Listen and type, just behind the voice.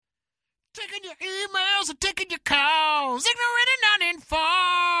Taking your emails and taking your calls. Ignorant and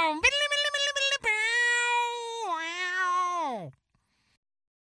uninformed.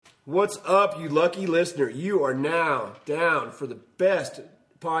 What's up, you lucky listener? You are now down for the best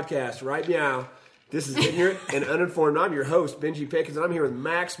podcast right now. This is Ignorant and Uninformed. I'm your host, Benji Pickens, and I'm here with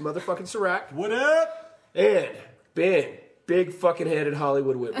Max motherfucking Sirac. What up? And Ben, big fucking headed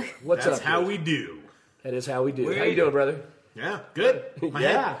Hollywood Whitmer. What's That's up? how dude? we do. That is how we do. How you doing, brother? Yeah, good.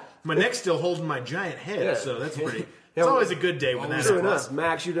 Yeah. My neck's still holding my giant head, Yeah. so that's pretty. Yeah, It's always a good day when that's Doing plus. up.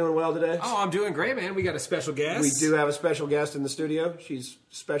 Max, you doing well today? Oh, I'm doing great, man. We got a special guest. We do have a special guest in the studio. She's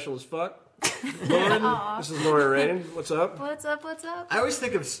special as fuck. Lauren, this is Lauren Raiden. What's up? What's up? What's up? I always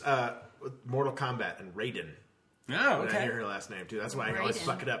think of Mortal Kombat and Raiden. Oh, When I okay. hear her last name, too. That's why I always Raiden.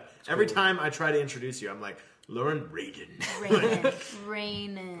 fuck it up. Every time I try to introduce you, I'm like, Lauren Raiden. Raining.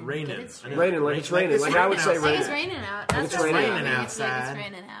 Raining. But it's Raining, like it's raining. Like I would say Like raining. it's raining out. That's it's what raining I mean. outside. It's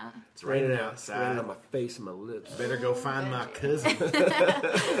raining out. It's raining Raining outside. on my face and my lips. Better go find my cousin.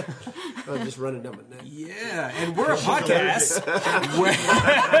 I'm just running down my neck. Yeah, and we're a podcast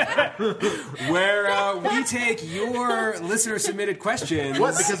where we take your listener-submitted questions.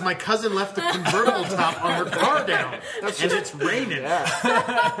 What? Because my cousin left the convertible top on her car down. And it's raining.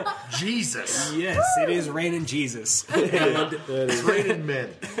 Jesus. Yes, it is raining Jesus. And it's raining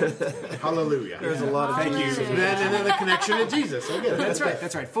men. Hallelujah. There's a lot of Thank you. Then another connection to Jesus. I get it. That's right.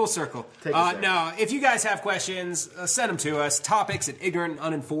 That's right. Full circle. Take us there. Now, if you guys have questions, send them to us.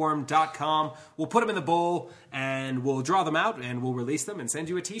 topics@ignorantanduninformed.com. We'll put them in the bowl, and we'll draw them out, and we'll release them and send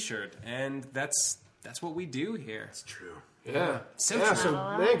you a T-shirt. And that's what we do here. It's true. Yeah. So Yeah, true. so,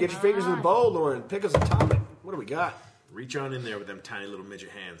 man, get your fingers in the bowl, Lauren. Pick us a topic. What do we got? Reach on in there with them tiny little midget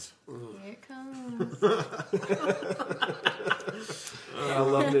hands. Here it comes. I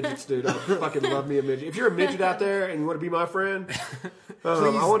love midgets, dude. I fucking love me a midget. If you're a midget out there and you want to be my friend,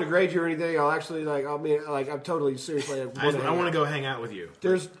 I want to grade you or anything. I'll actually, I'm totally seriously. I want to go hang out with you.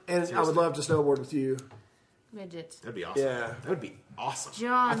 I would love to snowboard with you. Midgets. That'd be awesome. Yeah. That would be awesome.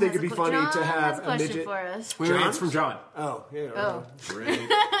 John I think has it'd be a funny John to have has a a question midget. for us. Wait, it's from John. Oh, yeah. Oh. Great.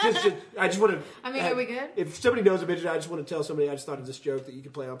 I just want to. I mean, are we good? If somebody knows a midget, I just want to tell somebody. I just thought of this joke that you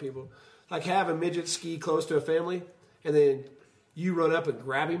could play on people. Like have a midget ski close to a family, and then you run up and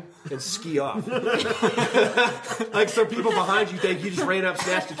grab him and ski off. Like so, people behind you think you just ran up,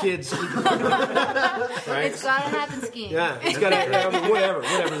 snatched the kids. Right? It's gotta happen skiing. Yeah, it's got to whatever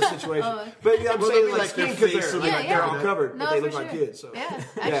the situation. But yeah, I'm Well, saying they'll be like like skiing their because face they're, will be like, they're all covered, No, but they for look like sure. kids. So Yeah,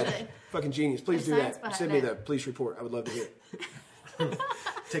 actually. fucking genius. Please do There's that. science Send me behind the police report. I would love to hear it.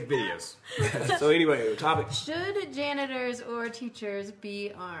 Take videos. So anyway, topic. Should janitors or teachers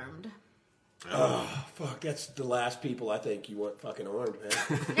be armed? Fuck, that's the last people I think you want fucking armed, man.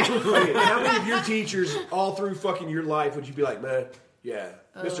 Okay, how many of your teachers all through fucking your life would you be like, man, yeah,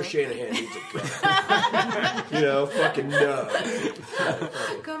 Mr. Shanahan needs a gun. Fucking no.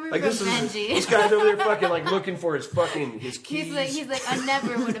 Coming Like from this Benji. guy's over there fucking like looking for his keys. He's like, I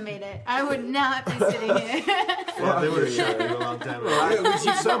never would have made it. I would not be sitting here. Well, they would have shot you a long time ago. At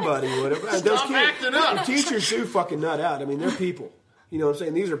least somebody would have. Stop acting up. The teachers do fucking nut out. I mean, they're people. You know what I'm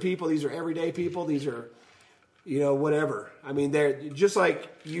saying? These are people. These are everyday people. These are, whatever. I mean, they're just like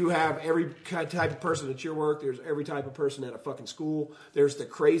you have every type of person at your work. There's every type of person at a fucking school. There's the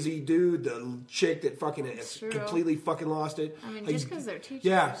crazy dude, the chick that fucking has True. completely fucking lost it. I mean, Like, just because they're teachers.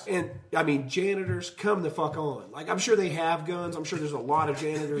 yeah, and I mean, janitors, come the fuck on. Like, I'm sure they have guns. I'm sure there's a lot of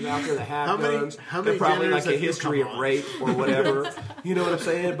janitors out there that have How many- guns. how many They're probably janitors like a have you history come of on? rape or whatever. You know what I'm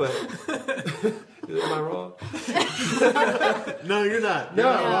saying? But am I wrong? No, you're not. No,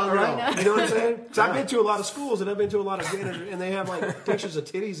 You're not wrong at all. right? You know what I'm saying? Because I've been to a lot of schools and I've been to a lot of janitors, and they have like pictures of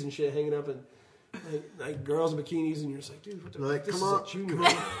titties and shit hanging up, and like girls in bikinis, and you're just like, dude, what the Like, fuck? This come is on, a junior. come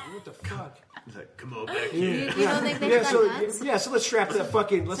on. high. What the fuck? It's like, come on back You here. don't think they should have guns? So let's strap that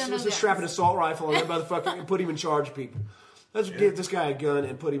fucking let's So no just guns. strap an assault rifle on that motherfucker and put him in charge of people. Let's give this guy a gun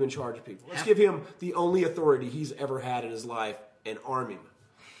and put him in charge of people. Let's give him the only authority he's ever had in his life and arm him.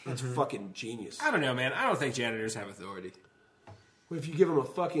 That's fucking genius. I don't know, man. I don't think janitors have authority. Well, if you give them a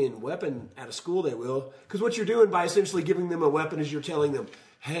fucking weapon at a school, they will. Because what you're doing by essentially giving them a weapon is you're telling them,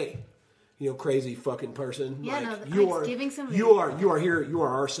 hey, crazy fucking person. Yeah, like, no, you like are, giving somebody- you are here. You are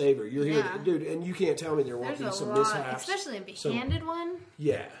our savior. You're here, Yeah. dude. And you can't tell me there won't There's be a some lot, mishaps. especially a big-handed one.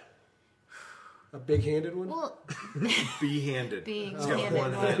 Yeah. A big-handed one? Well, B-handed. being He's got handed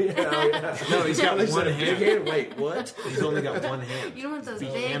one one. hand. Yeah. No, he's got They said one a hand. big-handed. Wait, what? He's only got one hand. You don't want those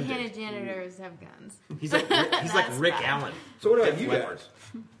B-handed. big-handed janitors have guns. He's like Rick Allen. So what about Def you Leppard.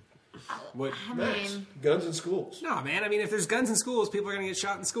 guys? What? I mean, Guns in schools. No, man. I mean, if there's guns in schools, people are going to get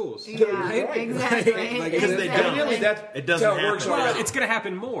shot in schools. yeah, Right. exactly. Like, because they don't. Evidently, It doesn't how it works happen. already. Well, it's going to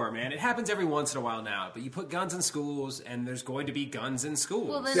happen more, man. It happens every once in a while now. But you put guns in schools, and there's going to be guns in schools.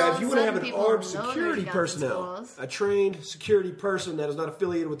 Well, then Yeah, all if you of want a to have sudden an people armed know there's security guns in personnel, schools. a trained security person that is not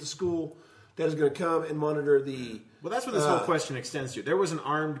affiliated with the school, that is going to come and monitor the. Well, that's what this whole question extends to. There was an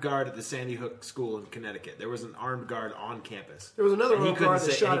armed guard at the Sandy Hook School in Connecticut. There was an armed guard on campus. There was another And he armed couldn't guard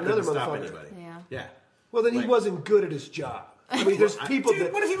that say- shot and he another couldn't stop motherfucker. anybody. Yeah. Yeah. Well, then he Like- wasn't good at his job. I mean, there's people Dude,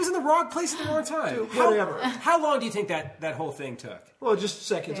 that. what if he was in the wrong place at the wrong time? Dude, whatever. How long do you think that whole thing took? Well, just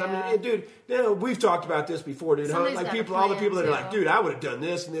seconds. I Yeah. mean, dude, we've talked about this before, dude. Somebody's Like got a people, all the plan, people that are too. like, dude, I would have done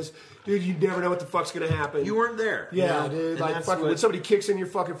this and this. Dude, you never know what the fuck's going to happen. You weren't there. Yeah, you know? dude. And Like, that's fucking, what- when somebody kicks in your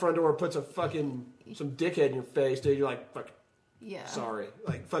fucking front door and puts a fucking some dickhead in your face, dude, you're like, fuck, Yeah. sorry.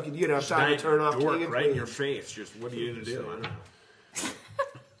 Like, fucking, you don't have time to turn off dork King and right in Queen. your face. Just what are you going to do? I don't know.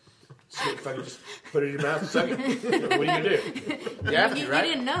 Fucking just put it in your mouth and suck it. What are you going to do? You have You, to, right?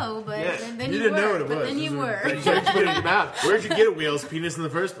 you didn't know, but Yeah. then You you, didn't were. know what it but was. then you This is- were. You just put it in your mouth. Where'd you get a wheel's penis in the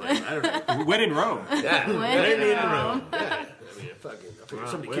first place? I don't know. When in Rome. Yeah. When I didn't in need to Rome. know. Yeah. I mean, fucking, if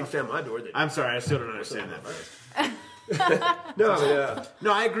somebody well. kicks down my door, I'm sorry, I still don't understand that phrase. no, yeah.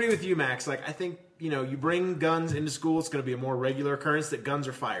 No, I agree with you, Max. Like, I think, you bring guns into school, it's going to be a more regular occurrence that guns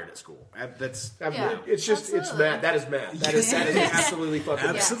are fired at school. That's Yeah. It's just, it's Absolutely. math. That is math. That is absolutely fucking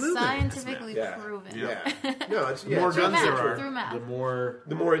Yeah, math. Absolutely. scientifically Yeah. proven. Yeah. No, it's the more Through guns math, there are, through math.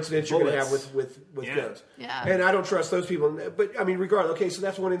 the more incidents you're going to have bullets. with Yeah. guns. Yeah. And I don't trust those people. But I mean, regardless. Okay, so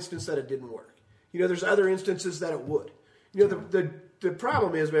that's one instance that it didn't work. There's other instances that it would. The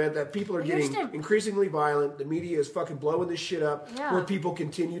problem is, man, that people are Here's getting the- increasingly violent. The media is fucking blowing this shit up, Yeah. where people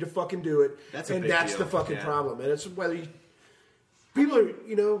continue to fucking do it. That's a and big that's deal. the fucking Yeah. problem. And it's whether people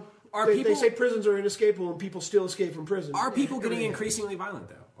are, Are they people- say prisons are inescapable and people still escape from prison. Are people getting Everything. increasingly violent,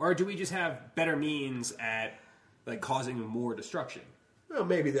 though? Or do we just have better means at causing more destruction? Well,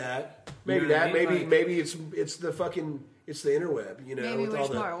 maybe that. Maybe know what I that. mean? Maybe Like- maybe it's the fucking it's the interweb. Maybe with we're all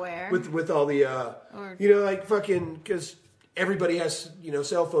just the, more aware. with all the Or- like fucking because everybody has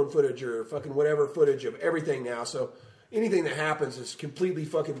cell phone footage or fucking whatever footage of everything now. So anything that happens is completely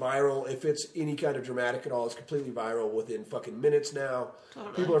fucking viral. If it's any kind of dramatic at all, it's completely viral within fucking minutes now.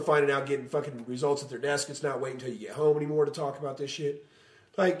 Totally. People are finding out, getting fucking results at their desk. It's not waiting until you get home anymore to talk about this shit.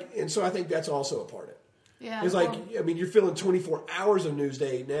 And so I think that's also a part of it. Yeah. It's like, well, I mean, you're filling 24 hours of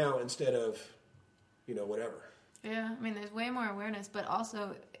Newsday now instead of, whatever. yeah. I mean, there's way more awareness, but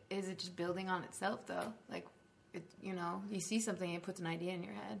also, is it just building on itself though? Like, you see something, it puts an idea in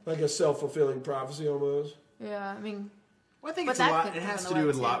your head. Like a self-fulfilling prophecy almost. Yeah. I mean, Well, I think But it's a that lot. could It has happen to do away,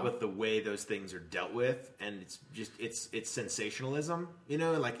 with a lot too. with the way those things are dealt with, and it's just it's sensationalism,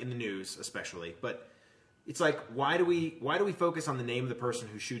 like in the news especially. But it's like, why do we focus on the name of the person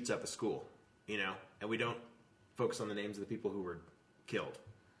who shoots up a school, and we don't focus on the names of the people who were killed,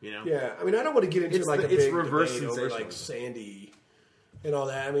 Yeah, I mean, I don't want to get into It's like the- a it's big reverse debate over like sensationalism. Sandy and all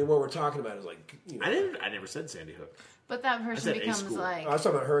that. I mean, what we're talking about is like, I never said Sandy Hook. but that person said a becomes school. like, I was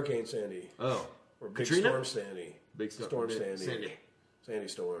talking about Hurricane Sandy Oh, or Big Katrina? Storm Sandy. Big Storm Sandy. Sandy. Sandy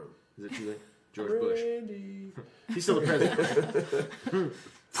Storm. Is it too late? George Bush. Randy. He's still the president.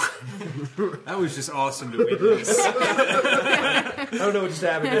 That was just awesome to witness. I don't know what just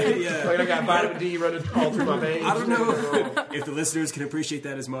happened. Yeah. Like I got vitamin D running all through my veins. I don't know if the listeners can appreciate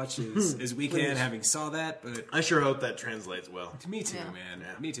that as much as we can, Please. having saw that, but I sure hope that translates well. me too, Yeah. man.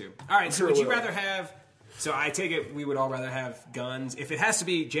 Me too. All right, so sure would it you will. rather have... So I take it we would all rather have guns. If it has to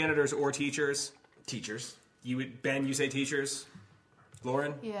be janitors or teachers, Teachers. you would... Ben, you say teachers?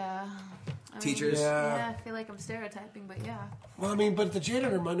 Lauren? yeah. I mean, Teachers? Yeah, I feel like I'm stereotyping, but yeah. Well, I mean, but the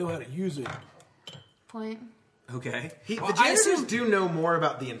janitor might know how to use it. Point. Okay. The Well, I janitors assume- do know more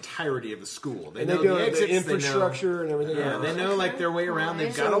about the entirety of the school. They And know they know the exits, the infrastructure and everything Yeah, else. they know like their way around.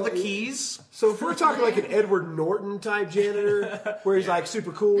 They've got So- all the keys. So if we're talking like an Edward Norton type janitor, where he's like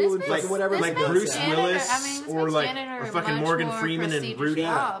super cool This and makes- fucking whatever, this like makes Bruce janitor- Willis I mean, this or makes like- janitor or a fucking much Morgan more Freeman and prestigious Rudy.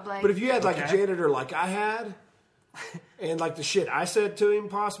 job, like- But if you had like a Okay. janitor like I had, and like the shit I said to him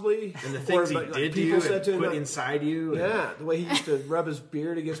possibly, And the things he or, like, did to people you said and to him, put like, inside you. and- yeah, the way he used to rub his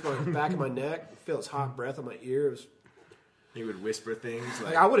beard against my back of my neck, feel his hot breath on my ear. It was, He would whisper things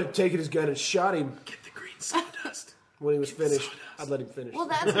like, like, I would have taken his gun and shot him get the green sawdust. when he was finished. I'd let him finish. Well,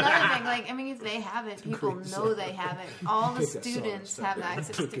 that's another thing. Like, I mean, if they have it, people know they have it. All the Pick that students song, have stop it.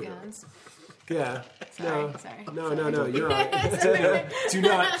 access to guns. Yeah. Sorry. No. You're right. Do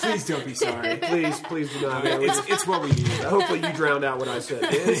not, please don't be sorry. Please do not. It's what we need. Hopefully you drowned out what I said.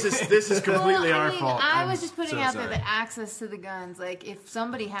 This is completely Well, our fault. I I'm was just putting so out there sorry. the access to the guns. Like, if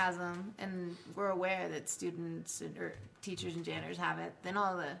somebody has them, and we're aware that students or teachers and janitors have it, then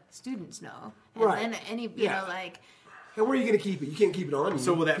all the students know. And Right. then you Yeah. know, like, And where are you going to keep it? You can't keep it on you.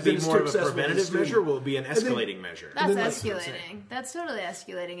 So will that 'cause be then it's more too of a accessible to the preventative student. measure? Or will it be an And then- escalating measure? that's then that's what I'm escalating. That's totally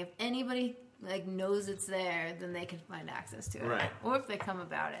escalating. If anybody like knows it's there, then they can find access to it. Right. Or if they come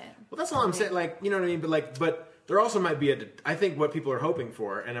about it. Well, that's all I'm saying. Like, you know what I mean? But there also might be I think what people are hoping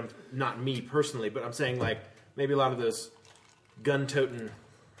for, and I'm not me personally, but I'm saying like maybe a lot of those gun-toting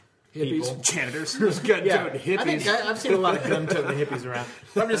Hippies. people. Janitors. Yeah, hippies. I think I've seen a lot of gun-toting hippies around.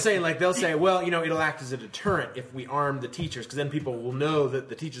 But I'm just saying, like, they'll say, well, it'll act as a deterrent if we arm the teachers, because then people will know that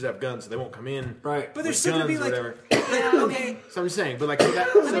the teachers have guns, so they won't come in. Right. But there's with still going to be guns or like, whatever. okay. So I'm just saying, but like, so I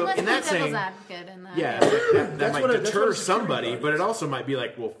mean, let's in be that devil's saying, advocate in that. yeah, that That's might what that's what deter a security somebody, guard but is. it also might be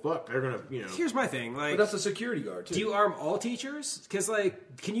like, well, fuck, they're gonna, Here's my thing. Like, But that's a security guard, too. do you arm all teachers? Because,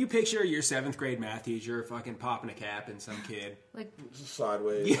 like, can you picture your 7th grade math teacher fucking popping a cap in some kid? Like,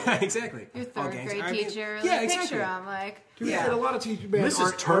 Sideways. Yeah, exactly. your All third gangs. grade I mean, teacher, yeah, like, exactly. picture them, like. Dude, Yeah. and a lot of teachers, man,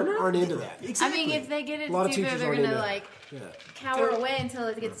 Mrs. Turner? aren't into that. Exactly. I mean, if they get it A lot of either teachers they're aren't gonna into like Yeah. cower away until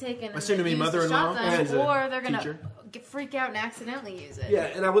it gets taken My and soon-to-be used to mother-in-law shop them, is a or they're gonna teacher. freak out and accidentally use it. Yeah,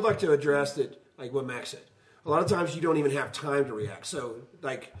 and I would like to address that, like what Max said. A lot of times you don't even have time to react. So,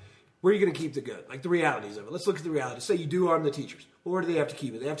 like, where are you going to keep the gun? Like, the realities of it. Let's look at the realities. Say you do arm the teachers. Well, where do they have to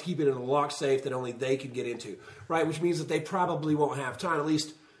keep it? They have to keep it in a locked safe that only they can get into, right? Which means that they probably won't have time, at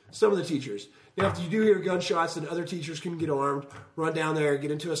least some of the teachers. Now, if you do hear gunshots, then other teachers can get armed, run down there,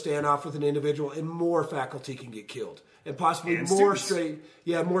 get into a standoff with an individual, and more faculty can get killed. And possibly And more students.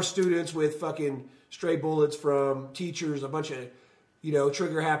 more students with fucking stray bullets from teachers, a bunch of,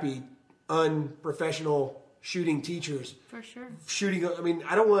 trigger-happy, unprofessional shooting teachers. For sure. Shooting, I mean,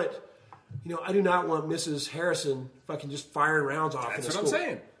 I don't want, I do not want Mrs. Harrison fucking just firing rounds off That's in a what I'm school.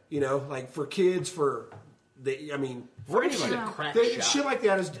 saying. Like for kids, for anybody. Crack shot. shit like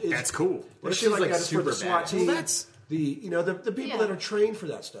that is That's cool. What if shit she's, like like, that is for the super SWAT bad? team. Well, that's- the people that are trained for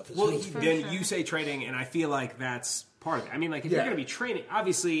that stuff. It's Well, just- then sure. you say training, and I feel like that's part of it. I mean, like, if Yeah. you're going to be training,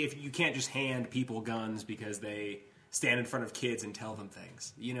 obviously, if you can't just hand people guns because they stand in front of kids and tell them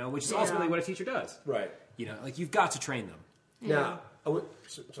things, which is ultimately what a teacher does. right Like, you've got to train them. now.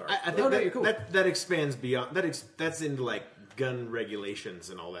 Sorry. I think No, that, you're cool. that expands beyond that's into like gun regulations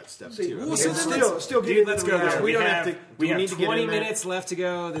and all that stuff See, too. well, I so mean, still get Dude, into let's the go reality. there. we We don't have, have to- we do we have need to get 20 into that? minutes left to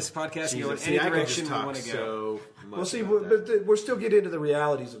go. This podcast can go in Jesus, any see, I could direction just we talk want to go. so much. Well, see, about but that. we're still getting into the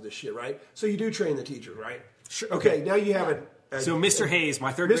realities of this shit, right? So you do train the teacher, right? Sure. Okay, now you have So Mr. Hayes,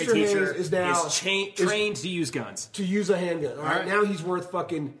 my third grade Mr. teacher, Hayes is now- trained to use guns. to use a handgun. All right, right. now he's worth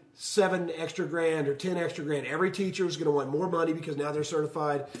fucking $7 extra grand or 10 extra grand. Every teacher is going to want more money because now they're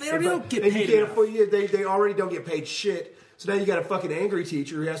certified. But they already don't get and you paid can't enough. afford- yeah, they already don't get paid shit. So now you got a fucking angry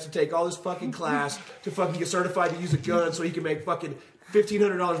teacher who has to take all this fucking class to fucking get certified to use a gun so he can make fucking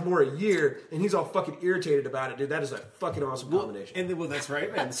 $1,500 more a year, and he's all fucking irritated about it, dude. That is a fucking awesome combination. And then, well, that's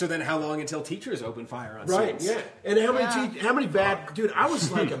right, man. So then, how long until teachers open fire on Right, students? yeah. And how many bad... Dude, I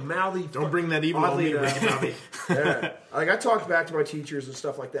was like a mouthy... Don't bring that evil on oddly me, enough. Ricky Bobby. Yeah. Like, I talked back to my teachers and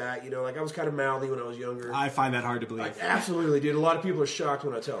stuff like that. Like, I was kind of mouthy when I was younger. I find that hard to believe. Absolutely, dude. A lot of people are shocked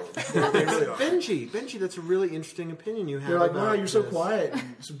when I tell them. They really are. Benji, that's a really interesting opinion you have. They're like, about wow, you're so this. quiet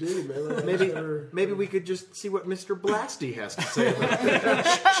and subdued, man. Like, Maybe we could just see what Mr. Blasty has to say about it.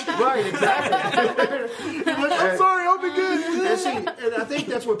 Right, exactly. I'm sorry, I'll be good. And see, and I think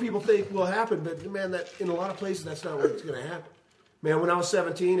that's what people think will happen, but man, that in a lot of places, that's not what's going to happen. Man, when I was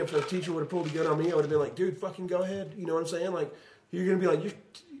 17, if a teacher would have pulled a gun on me, I would have been like, dude, fucking go ahead. You know what I'm saying? Like, you're going to be like,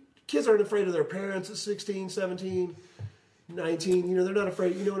 kids aren't afraid of their parents at 16, 17, 19. They're not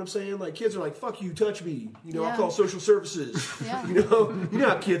afraid. You know what I'm saying? Like, kids are like, fuck you, touch me. I'll Yeah. call social services. Yeah. You know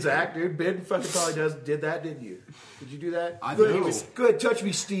how kids act, dude. Ben fucking probably did that, didn't you? Did you do that? I Go think ahead, go ahead, touch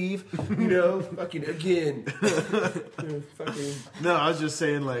me, Steve. Fucking again. Fucking. No, I was just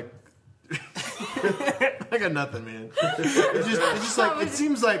saying, like, I got nothing, man. It's just like, it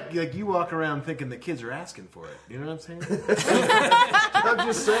seems like you walk around thinking that kids are asking for it. You know what I'm saying? I'm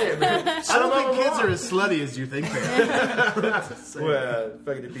just saying, man. I don't think kids are as slutty as you think they are. Well,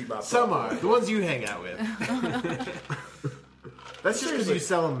 fucking to beat my Some are. The ones you hang out with. That's just because you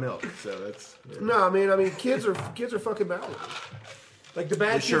sell them milk. So that's. No, I mean, kids are fucking malleable. Like the bad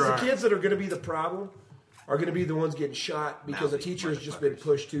They kids, sure the are. kids that are going to be the problem are going to be the ones getting shot because the Mouthy teacher has just been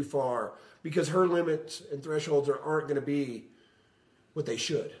pushed too far because her limits and thresholds aren't going to be what they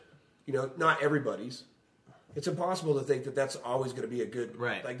should. Not everybody's. It's impossible to think that that's always going to be a good,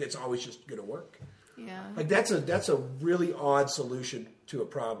 Right. like that's always just going to work. Yeah. Like that's a really odd solution to a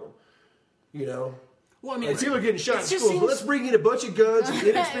problem, you know. Well, I mean, Like people are getting shot in it just schools. seems- Let's bring in a bunch of guns and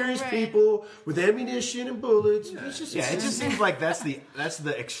inexperienced Right. people with ammunition and bullets. It's just, Yeah, it just seems like that's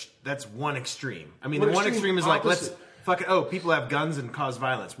one extreme. I mean, the one extreme extreme is like opposite. let's fuck it. Oh, people have guns and cause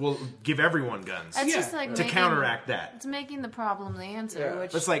violence. We'll give everyone guns That's just like to making, counteract that. It's making the problem the answer, Yeah.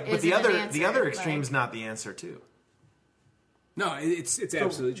 which It's like, but isn't the an other answer, extreme's like- not the answer too. No, it's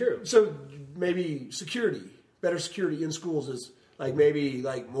absolutely true. So maybe better security in schools is like maybe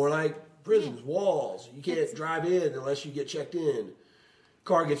like more like prisons, walls. You can't drive in unless you get checked in.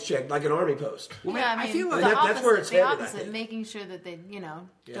 Car gets checked like an army post. Well, Yeah, man, I feel like the that's where it's the headed, I opposite, think. making sure that they,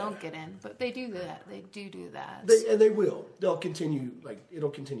 don't get in, but they do that. They do that. They will. They'll continue. Like it'll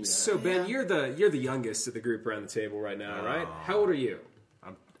continue. To so. happen. Ben, you're the youngest of the group around the table right now, right? How old are you?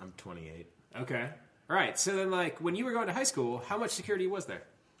 I'm 28. Okay. All right. So then, like, when you were going to high school, how much security was there?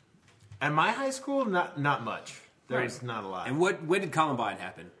 At my high school, not much. There's Right. not a lot. And when did Columbine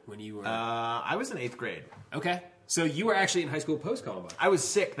happen? When you were I was in 8th grade. okay. So you were actually in high school post Columbine. I was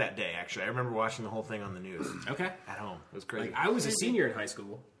sick that day. Actually, I remember watching the whole thing on the news Okay. at home. It was crazy. Like I was a senior in high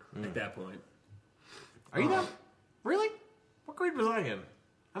school at that point. Are you that? Really? What grade was I in?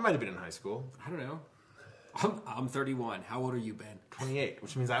 I might have been in high school. I don't know. I'm 31. How old are you, Ben? 28,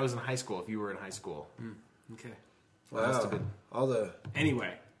 which means I was in high school if you were in high school. Okay. wow,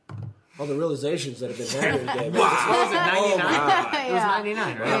 Anyway. all the realizations that have been happening today. Man. What was it, 99? It was Yeah.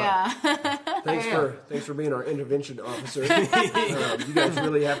 99, right? Yeah. Thanks for being our intervention officer. You guys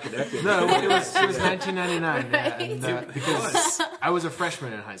really have connected. No, it was 1999. Yeah, and, because I was a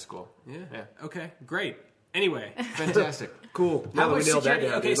freshman in high school. Yeah. Okay. Great. Anyway. Fantastic. Cool. How Now that we much nailed that security-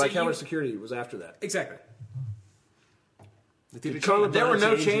 down, okay, dude, so like how you- much security was after that? Exactly. Columbine There were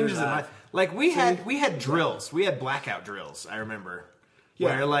no changed your changes in my life. like we had drills. We had blackout drills. I remember.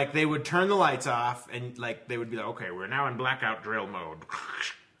 Yeah. Where like they would turn the lights off and like they would be like, okay, we're now in blackout drill mode,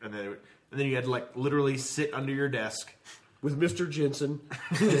 and then you had to like literally sit under your desk. With Mr. Jensen.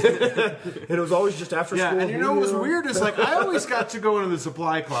 And it was always just after Yeah, school. and you know what was weird is like I always got to go into the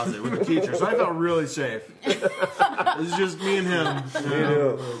supply closet with the teacher, so I felt really safe. It was just me and him.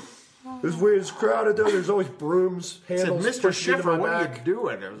 It's weird. It's crowded though. There's always brooms, I said, handles. Mr. pushed into Schiffer, my what are back. you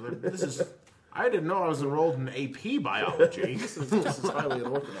doing? I was like, this is. I didn't know I was enrolled in AP biology. This is highly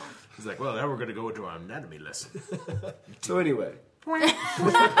unorthodox. He's like, well, now we're going to go into our anatomy lesson. So anyway, Nice.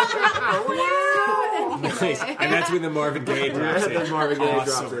 And that's when the Marvin Gaye drops in. There's Marvin Gaye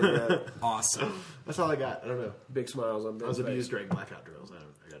Awesome. drops in. Yeah. Awesome. That's all I got. I don't know. Big smiles on I was Ben's face. abused during blackout drills. I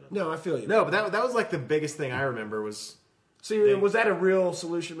got nothing. No, I feel you. No, but that was like the biggest thing I remember was. See, was that a real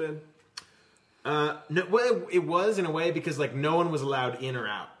solution, man? No, well, it was in a way because like no one was allowed in or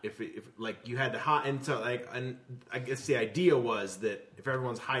out. If like you had to hide, and so like, and I guess the idea was that if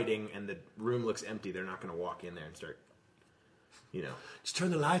everyone's hiding and the room looks empty, they're not going to walk in there and start. You know, Just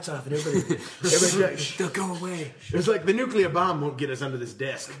turn the lights off and everybody. They'll go away. it was like the nuclear bomb won't get us under this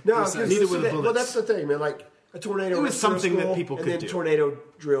desk. No, because neither will the bullets. well, that's the thing, man. Like a tornado. It was rips through a something that school, people and could then do. tornado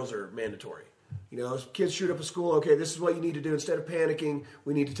drills are mandatory. You know, if kids shoot up a school. Okay, this is what you need to do. Instead of panicking,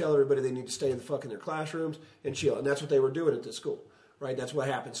 we need to tell everybody they need to stay in the fuck in their classrooms and chill. And that's what they were doing at this school, right? That's what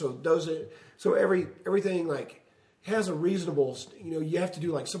happened. So everything like has a reasonable. You know, you have to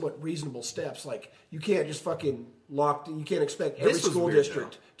do like somewhat reasonable steps. Like you can't just fucking lock. You can't expect every This was school weird,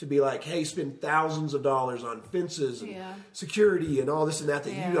 district to be like, hey, spend thousands of dollars on fences and Yeah. security and all this and that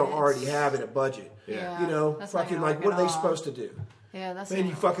Yeah, you don't already it's- have in a budget. Yeah. You know, That's not fucking gonna like work what are at they all. supposed to do? Yeah, that's Then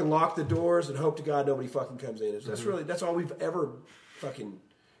you not- fucking lock the doors and hope to God nobody fucking comes in. That's Mm-hmm. really that's all we've ever fucking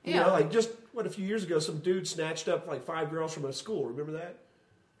you Yeah. know, like just a few years ago some dude snatched up like 5 girls from a school, remember that?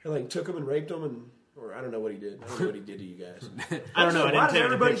 He like took them and raped them and or I don't know what he did. I don't know what he did to you guys. I don't know. I Why didn't does take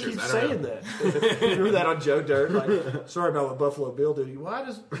everybody the pictures. keep I don't saying know. that? Remember that on Joe Dirt? Like, sorry about what Buffalo Bill did. Why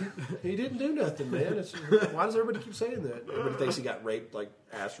does he didn't do nothing, man? Why does everybody keep saying that? Everybody thinks he got raped, like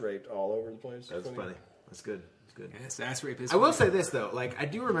ass raped all over the place. That's funny. That's good. That's good. Yes, ass rape is. I will say this though, like I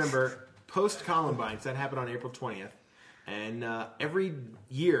do remember post Columbine, 'cause that happened on April 20th, and every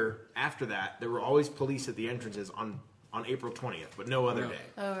year after that, there were always police at the entrances on April 20th, but no other day.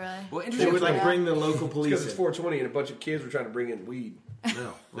 Oh, really? Well, They interesting. would like Yeah. bring the local police. Because it's in. 420 and a bunch of kids were trying to bring in weed.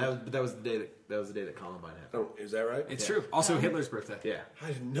 No, that was the day that Columbine happened. Oh, is that right? It's true. Also, Hitler's birthday. Yeah, I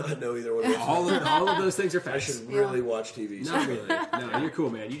did not know either one of those. All of those things are I facts. should really watch TV. Not really. No, you're cool,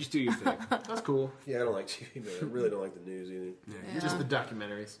 man. You just do your thing. that's cool. Yeah, I don't like TV, man. I really don't like the news either. Just the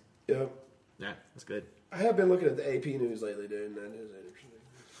documentaries. Yep. Yeah, that's good. I have been looking at the AP news lately, dude, and that is interesting.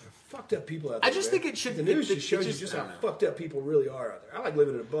 Fucked up people out there. I just man. think it should- The news it just shows just- you just I how don't know. fucked up people really are out there. I like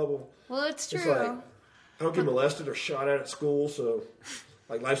living in a bubble. Well, it's true. It's like, I don't get molested or shot at school, so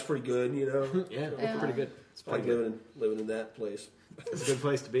like life's pretty good, you know. Yeah, So, pretty good. It's I like pretty good. living in that place. It's a good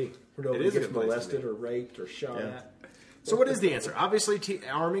place to be. Where nobody It is a gets good place to molested be. or raped or shot Yeah. at. So what is the answer? Obviously,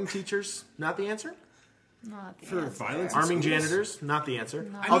 arming teachers, not the answer. Not the For answer. violence in Arming schools? janitors, not the answer.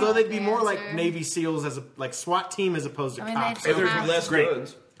 Not Although they'd the be more like answer. Navy SEAls as a like SWAT team as opposed to I mean, cops. they'd And there's have- less Great.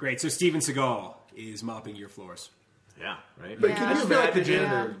 guns. Great. So Steven Seagal is mopping your floors. Yeah, right. But Yeah. can I you just feel like the imagine?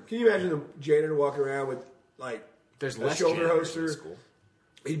 janitor. Can you imagine the janitor walking around with like There's a less shoulder janitors in holster? school.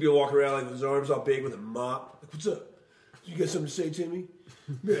 He'd be walking around like with his arms all big with a mop. Like, what's up? You got something to say to me?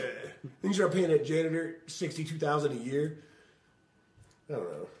 Yeah. Then you start paying that janitor $62,000 a year. I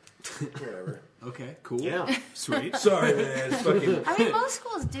don't know. Whatever. Okay, cool. Yeah. Sweet. Sorry, man. It's fucking. I mean, most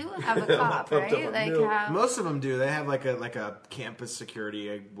schools do have a cop, pumped up right? on Like, milk. have, Most of them do. They have like a campus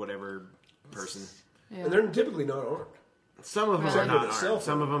security, whatever person. yeah. And they're typically not armed. Some of them Really? are not With a cell armed.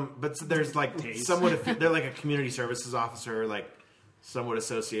 Some phone. of them, but there's like somewhat. They're like a community services officer, like somewhat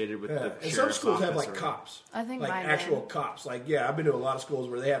associated with Yeah. the And some sheriff's schools have office like or- cops. I think like mine actual did. cops. Like I've been to a lot of schools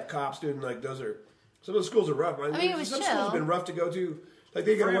where they have cops, dude. And like those are some of the schools are rough. I mean, it was some chill. schools have been rough to go to. Like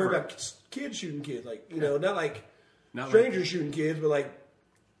they got to worry Forever. about kids shooting kids. Like not like Not strangers shooting kids, but like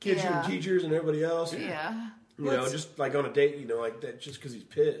kids Yeah. shooting teachers and everybody else. Yeah. You know, just like on a date, like that, just because he's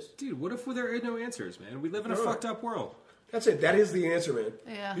pissed. Dude, what if there are no answers, man? We live in a Right. fucked up world. That's it. That is the answer, man.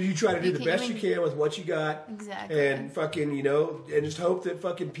 Yeah. You try to do You the can- best I you mean- can with what you got. Exactly. And fucking, and just hope that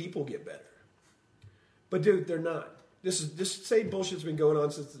fucking people get better. But dude, they're not. This same bullshit's been going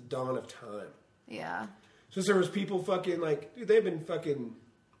on since the dawn of time. Yeah. Since there was people fucking like, dude, they've been fucking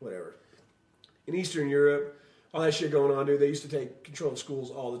whatever. In Eastern Europe, all that shit going on, dude. They used to take control of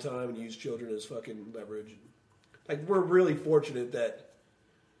schools all the time and use children as fucking leverage. Like, we're really fortunate that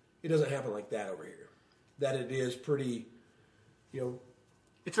it doesn't happen like that over here. That it is pretty,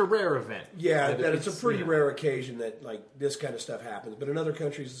 It's a rare event. yeah, that it's a pretty you know, rare occasion that like this kind of stuff happens. But in other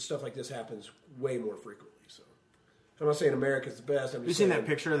countries, stuff like this happens way more frequently. So I'm not saying America's the best. I'm Have you just seen saying that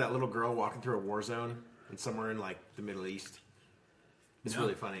picture of that little girl walking through a war zone and somewhere in like the Middle East? It's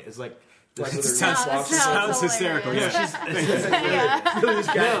really funny. It's like Like with It her sounds, No, that sounds sounds hysterical. hilarious. Yeah. really this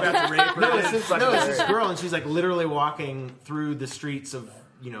guy about to rape her. no, it's this girl, and she's like literally walking through the streets of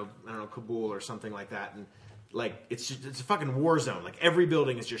I don't know, Kabul or something like that, and like it's a fucking war zone. Like every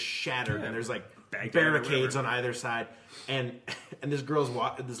building is just shattered, and there's like Baghdad, barricades whatever. on either side, and this girl's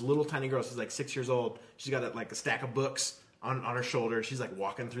this little tiny girl. She's like 6 years old. She's got like a stack of books on her shoulder. She's like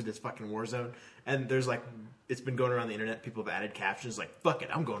walking through this fucking war zone, and there's like. It's been going around the internet. People have added captions like "fuck it,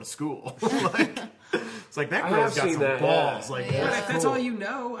 I'm going to school." Like, it's like that I girl's have got seen some that, balls. yeah. Like Yeah. But that's if that's cool. all you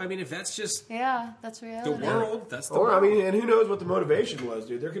know, I mean, if that's just Yeah, that's reality. the world, that's the Or, I world. mean, and who knows what the motivation was,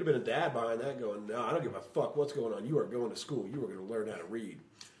 dude. There could have been a dad behind that going, no, I don't give a fuck what's going on. You are going to school. You are going to learn how to read.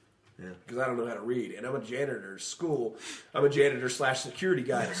 Because I don't know how to read. And I'm a janitor at school. I'm a janitor/security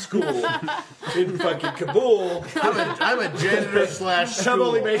guy at school in fucking Kabul. I'm a janitor slash. I'm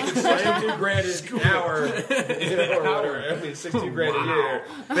only making $62,000 an hour. Or whatever. I mean, $62,000 a year.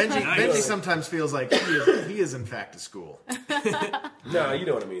 Benji sometimes feels like he is in fact a school. No, you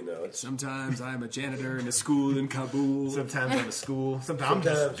know what I mean, though. It's Sometimes I'm a janitor in a school in Kabul. Sometimes I'm a school. Sometimes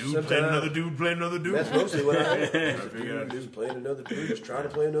I'm just a dude Sometimes- playing another dude playing another dude. that's mostly what I am. Dude playing another dude, just trying to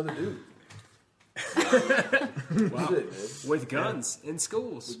play another dude. Wow. That's it, man. With guns in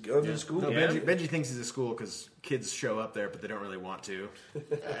schools. Guns in school. No, Yeah. Benji thinks he's a school because kids show up there, but they don't really want to,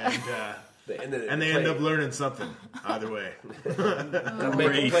 and they end up learning something either way. Make them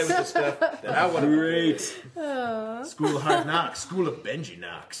play with the stuff that I want to Great. School of hard knocks. School of Benji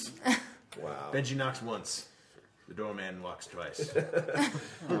knocks. Wow. Benji knocks once. The doorman walks twice.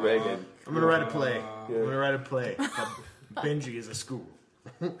 Reagan. I'm gonna write a play. I'm gonna write a play. Benji is a school.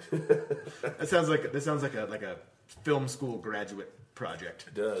 That sounds like a film school graduate project.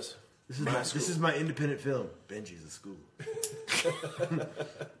 It does. This is my independent film. Benji's a school.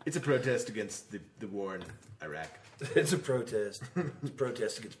 It's a protest against the war in Iraq. It's a protest. It's a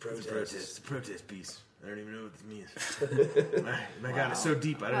protest against It's a protest. protest. It's a protest piece. I don't even know what this means. My God, it's so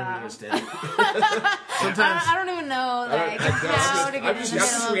deep. I don't even understand it. Sometimes I don't even know like how to get I'm in just the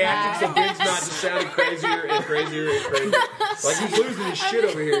middle of reacting so that. Ben's not just sounding crazier and crazier and crazier. Like he's losing his shit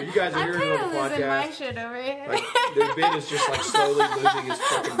over here. You guys are I'm hearing kind it of on the losing my podcast. shit over here. Like, dude, Ben is just like slowly losing his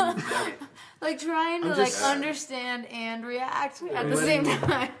fucking nugget. Like trying to I'm just- understand and react at the same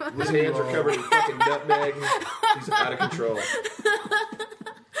time. His hands are covered in fucking nutmeg. He's out of control.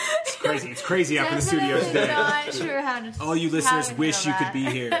 Crazy. It's crazy out in the studio Definitely today. not sure how to. All you how listeners to wish you handle could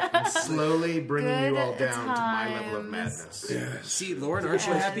be that. here. slowly bringing you all Good down to my level of times. madness. See, Lauren, aren't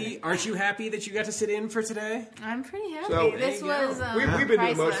you happy? Aren't you happy that you got to sit in for today? I'm pretty happy. So, This was We've been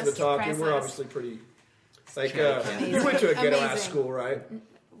doing most of the priceless, talking. We're priceless. obviously pretty Like you went to a ghetto ass Amazing. school, right?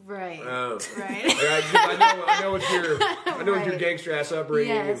 Right. Right. Right. I know it's your Right. gangster ass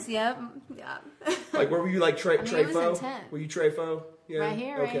upbringing. Yes. Yep. Yeah. Like, where were you like it was Trefo? intense. Were you Trefo? Yeah. Right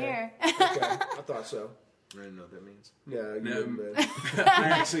here. Right here. Okay, I thought so. I don't know what that means. Yeah, you No. wouldn't, man. I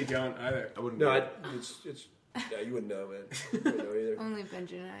actually don't either. I wouldn't. No, get it's yeah, you wouldn't know, man. You wouldn't know either. Only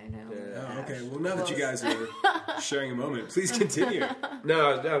Benji and I know. Yeah. Oh, okay. Well, now that you guys are sharing a moment, please continue.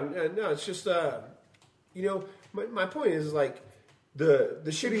 No, it's just you know, my point is like the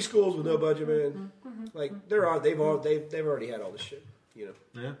shitty schools with no budget, man. Like they've already had all this shit, you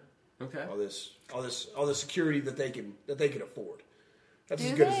know. Yeah. Okay. All this security that they can afford. That's Do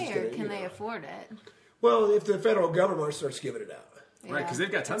as good as they, it's or gonna, can you they know. afford it? Well, if the federal government starts giving it out. Right, 'cause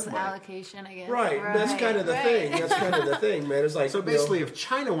they've got tons It's of money. allocation, I guess. Right, that's kind of the thing. That's kind of the thing, man. It's like So basically, if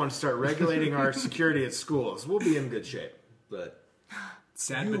China wants to start regulating our security at schools, we'll be in good shape. But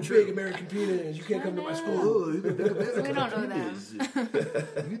Sad you but big true. American penis, you can't come to my school. We don't know them.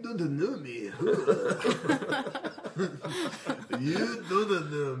 you don't know me. You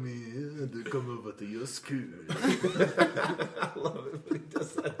don't know me to come over to your school. I love it when he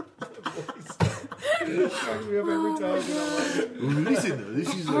does that voice. It cracks me up every time. Listen,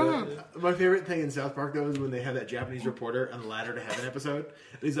 this is my favorite thing in South Park though is when they have that Japanese reporter on the Ladder to Heaven episode.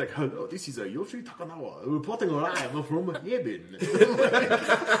 And he's like, "Hello, this is Yoshi Takanawa reporting live from heaven."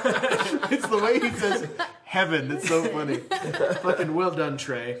 It's the way he says heaven. That's so funny. Fucking well done,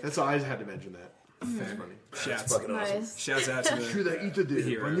 Trey. That's all. I just had to mention that. That's funny. Shouts. Fucking awesome. Nice. Shouts out to Should the. I eat the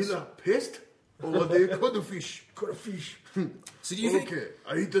heroes. vanilla paste or the cuttlefish? Cuttlefish. So do you think? Okay,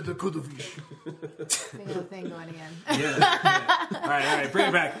 I eat the cuttlefish. Think of the thing going again. Yeah. All right. Bring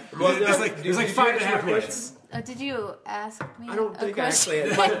it back. There's like did you 5.5 answer my minutes. Did you ask me? I don't a think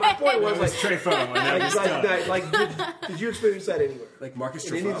question? actually. My point was like, Trey Foe. And that was done. did you experience that anywhere? Like Marcus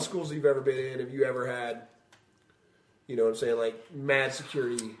In any of the Truffaut. schools that you've ever been in, have you ever had, you know what I'm saying, like mad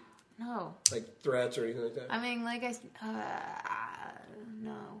security, No. like threats or anything like that? I mean, like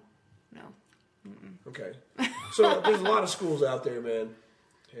no. Okay. So there's a lot of schools out there, man.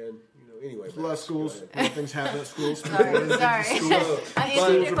 And, you know, anyway. A lot of schools. Things happen at schools. Sorry. I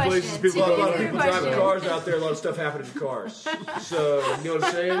answered your question. A lot of Answer your people driving question. cars out there, a lot of stuff happening in cars. So, you know what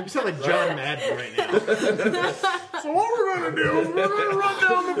I'm saying? You sound like John Madden right now. So what we're going to do is we're going to run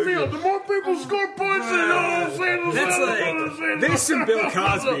down the field. The more people score points, you know what I'm saying? That's like there's some Bill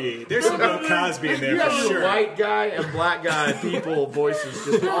Cosby. There's some Bill Cosby in there You for have sure. your white guy and black guy people voices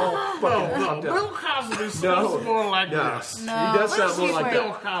just all fucking fucked Bill up. Cosby sounds more like No, this. he does sound more like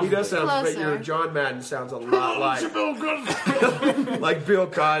Bill that. He does sound, but Closer. John Madden sounds a lot like Bill Cosby. like Bill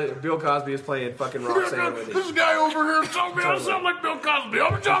Cosby is playing fucking Roxanne with This him. guy over here told me I sound like Bill Cosby.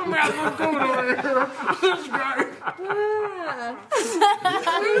 I'm John Madden coming over here. This guy.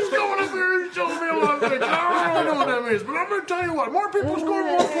 He's going up here. He's telling me a lot of things. I don't know what that means, but I'm going to tell you what. More people score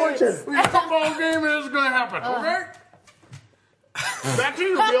more points in a football game, and it's going to happen. Okay? Back to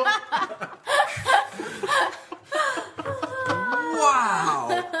you, Bill.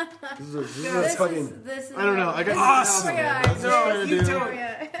 Wow. This is fucking. This is I don't know. I got Awesome. No,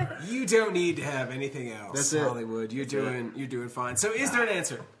 You don't need to have anything else. That's it. Hollywood. You're doing fine. So is there an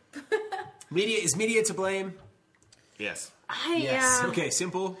answer? Is media to blame? Yes. Yeah. Okay,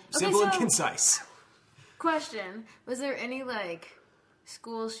 simple and so- concise. Question: was there any like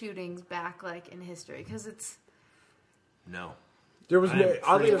school shootings back like in history? Because it's No. There was no,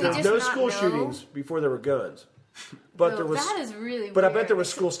 oddly enough, there was Did we no just not school know? shootings before there were guns, but there was. that is really. But I weird. bet there was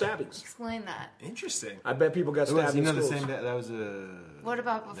school stabbings. Explain that. Interesting. I bet people got It was, stabbed you in know, the schools. same. That was a. What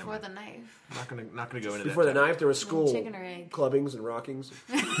about before the knife? Not gonna go into Before the that. knife, there was school Chicken or egg? clubbings and rockings.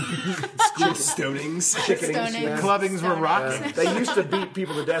 School stonings. Chickenings, Stonings. yeah. Clubbings were Stonings. rocking. They used to beat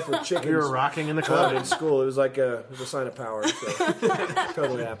people to death with chickens. We were rocking in the club club. in school. It was like it was a sign of power. So.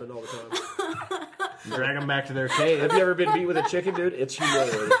 Totally happened all the time. Drag them back to their cave. Have you ever been beat with a chicken, dude? It's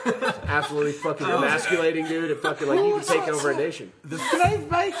humiliating. It's absolutely fucking emasculating, dude. It fucking like you can take over a nation. The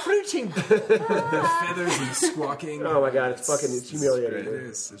drive-by fruiting. The feathers and squawking. Oh my god, it's humiliating. It Dude.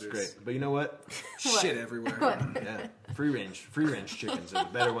 is. It's great. But you know what? Shit everywhere. Yeah. Free range chickens are the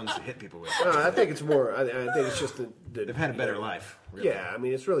better ones to hit people with. No, I think it's more. I think it's just the They've had a better life. Really. Yeah, I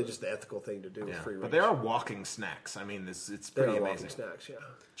mean, it's really just the ethical thing to do with Yeah. free range. But they are walking snacks. I mean, it's They pretty are amazing. walking snacks. Yeah.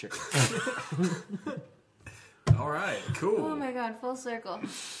 Chicken. All right, cool. Oh my god, full circle.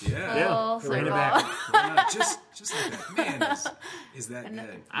 Yeah. Full Bring it circle. back. Why not? Just like that. Man, is that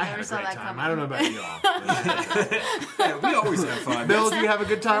good? I had Never a saw great that time. coming. I don't know about y'all. Yeah, we always have fun. Bill, do you have a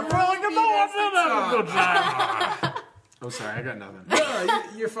good time? Well, I have a good time. Oh, sorry, I got nothing. No,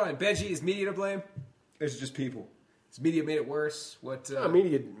 you're fine. Benji, is media to blame? Or is it just people? Has media made it worse? What?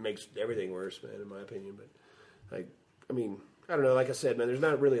 Media makes everything worse, man, in my opinion. But Like, I mean, I don't know. Like I said, man, there's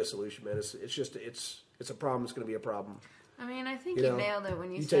not really a solution, man. It's just it's a problem. It's going to be a problem. I mean, I think You you know, nailed it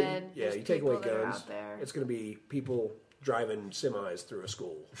when you take, said yeah, there's you take away people that are guns. out there. It's going to be people driving semis through a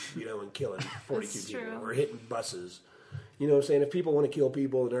school, and killing 42 That's people, true. or hitting buses. You know what I'm saying? If people want to kill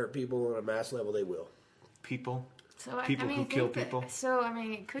people and hurt people on a mass level, they will. People. So People who kill think that- people? So I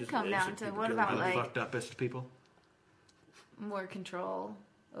mean, it could Just come down innocent to people what killing about Are the like fucked uppest people? more control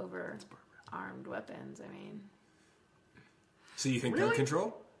over armed weapons? I mean, So you think gun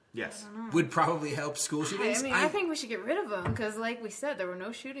control Yes. would probably help school shootings? I think we should get rid of them because, like we said, there were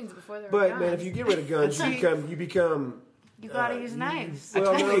no shootings before there were But guns. man, if you get rid of guns, you become. you gotta use knives. I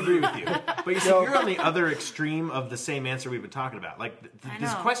Well, totally no. agree with you. But you see, you're on the other extreme of the same answer we've been talking about. Like, I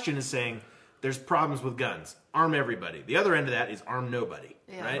this know. question is saying there's problems with guns. Arm everybody. The other end of that is arm nobody.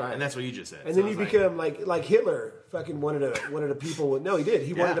 Yeah. Right? Right. And that's what you just said. And So then you it's like, become like Hitler. Fucking wanted a people with no, he did.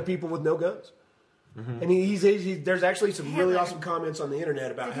 He wanted Yeah. a people with no guns. And he's there's actually some really Hitler. awesome comments on the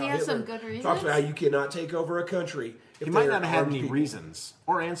internet about Did how he have Hitler some good reasons? talks about how you cannot take over a country. If he might they're not have had armed any people. reasons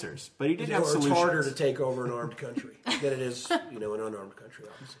or answers, but he did have It's solutions. harder to take over an armed country than it is, an unarmed country.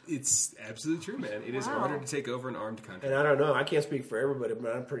 Obviously. It's absolutely true, man. It is Wow. harder to take over an armed country. And I don't know. I can't speak for everybody,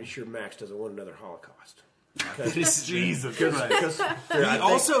 but I'm pretty sure Max doesn't want another Holocaust. Jesus Because He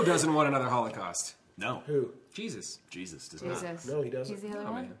also doesn't want another Holocaust. No. who? Jesus. Jesus does not. Jesus. No, he doesn't. He's the other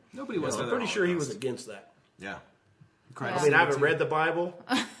Oh, one. man. Nobody wants I'm another pretty sure he was Holocaust. against that. Yeah. I mean, I haven't read the Bible,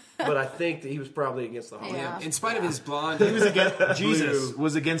 but I think that he was probably against the Holocaust. Yeah. In spite of his blonde... Jesus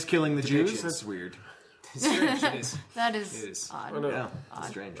was against killing the Jews. Depictions. That's weird. It's strange, it is. That is, It is. odd. I know. Yeah. That's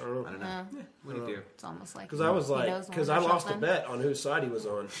strange. I don't know. What do you do? It's almost like Because I was he like, knows more because I or lost a something. bet on whose side he was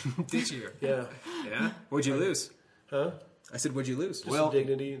on. Did you? Yeah. Yeah? What'd you lose? Huh? I said, what'd you lose? Just Well- some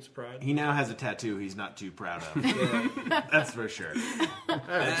dignity and some pride. He now has a tattoo he's not too proud of. That's for sure. I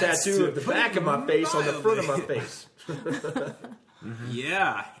have a tattoo at the back of my face on the front of my face.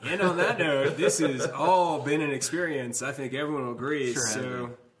 Yeah, and on that note, this has all been an experience. I think everyone will agree. Sure has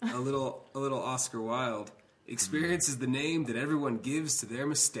So, a little Oscar Wilde. Experience is the name that everyone gives to their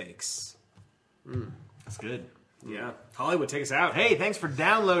mistakes. That's good. Yeah, Hollywood, take us out. Hey, thanks for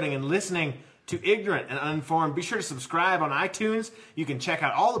downloading and listening to Ignorant and Uninformed. Be sure to subscribe on iTunes. You can check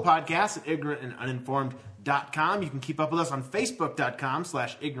out all the podcasts at ignorantanduninformed.com. You can keep up with us on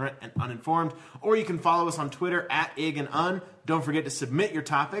facebook.com/ignorantanduninformed, or you can follow us on Twitter at @igandun. Don't forget to submit your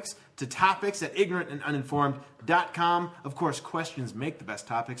topics to topics@ignorantanduninformed.com. Of course, questions make the best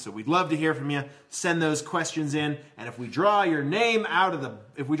topics, so we'd love to hear from you. Send those questions in, and if we draw your topic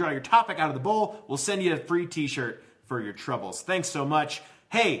out of the bowl, we'll send you a free t-shirt for your troubles. Thanks so much.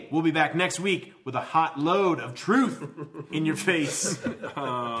 Hey, we'll be back next week with a hot load of truth in your face.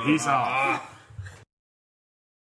 Peace off.